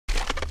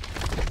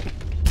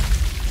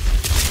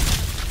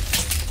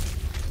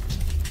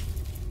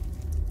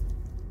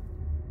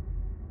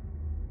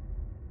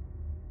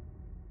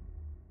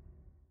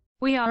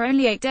We are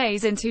only 8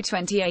 days into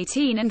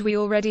 2018 and we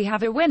already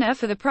have a winner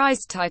for the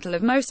prized title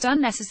of most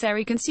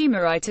unnecessary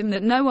consumer item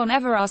that no one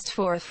ever asked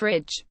for: a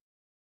fridge.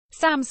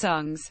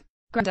 Samsung's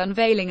grand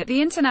unveiling at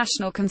the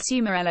International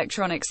Consumer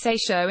Electronics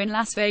CES show in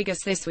Las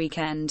Vegas this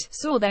weekend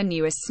saw their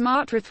newest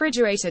smart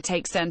refrigerator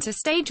take center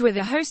stage with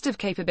a host of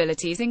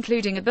capabilities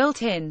including a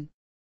built-in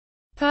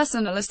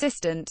personal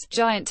assistant,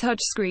 giant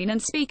touchscreen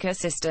and speaker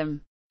system.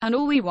 And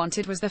all we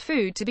wanted was the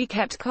food to be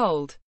kept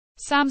cold.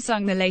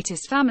 Samsung the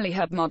latest family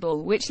hub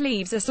model, which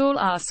leaves us all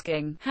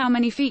asking, how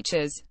many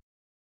features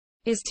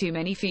is too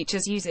many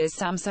features, uses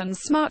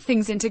Samsung's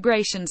SmartThings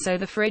integration, so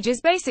the fridge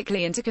is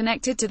basically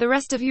interconnected to the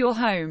rest of your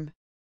home.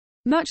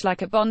 Much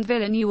like a Bond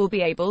villain, you will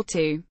be able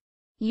to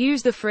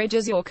use the fridge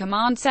as your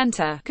command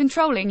center,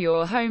 controlling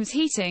your home's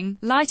heating,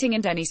 lighting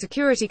and any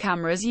security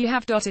cameras you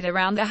have dotted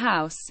around the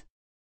house.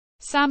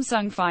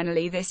 Samsung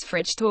finally, this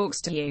fridge talks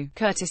to you,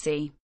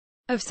 courtesy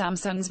of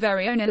Samsung's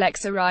very own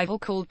Alexa rival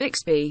called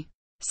Bixby.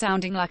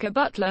 Sounding like a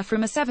butler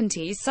from a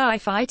 70s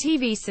sci-fi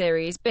TV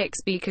series,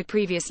 Bixby could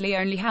previously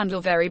only handle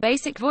very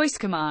basic voice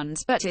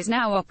commands, but is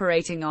now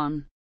operating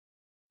on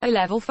a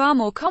level far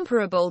more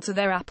comparable to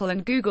their Apple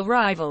and Google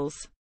rivals.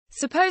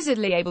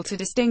 Supposedly able to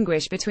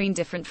distinguish between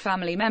different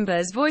family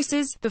members'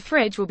 voices, the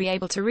fridge will be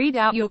able to read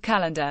out your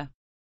calendar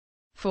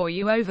for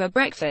you over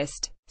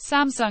breakfast.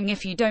 Samsung,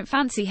 if you don't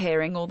fancy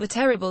hearing all the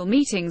terrible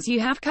meetings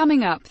you have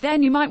coming up,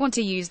 then you might want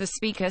to use the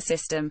speaker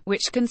system,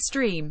 which can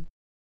stream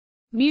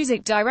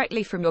music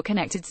directly from your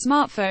connected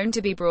smartphone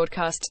to be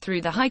broadcast through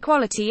the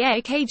high-quality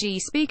AKG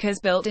speakers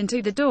built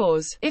into the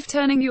doors. If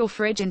turning your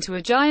fridge into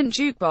a giant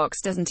jukebox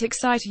doesn't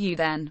excite you,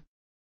 then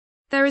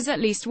there is at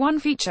least one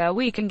feature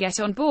we can get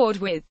on board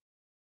with.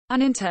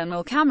 An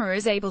internal camera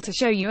is able to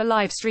show you a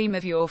live stream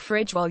of your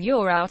fridge while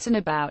you're out and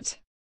about.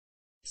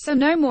 So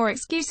no more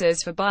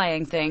excuses for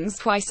buying things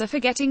twice or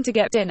forgetting to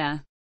get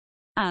dinner.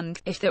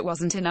 And, if that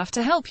wasn't enough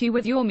to help you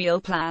with your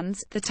meal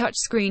plans, the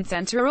touchscreen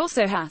center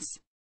also has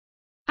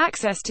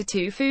access to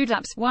 2 food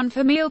apps, one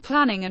for meal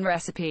planning and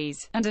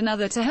recipes, and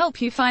another to help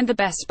you find the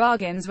best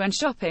bargains when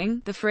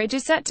shopping. The fridge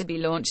is set to be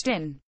launched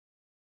in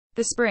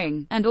the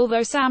spring, and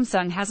although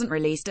Samsung hasn't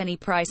released any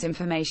price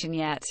information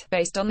yet,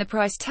 based on the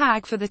price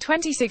tag for the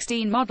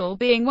 2016 model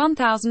being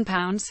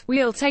 £1,000,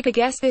 we'll take a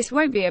guess this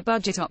won't be a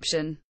budget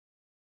option.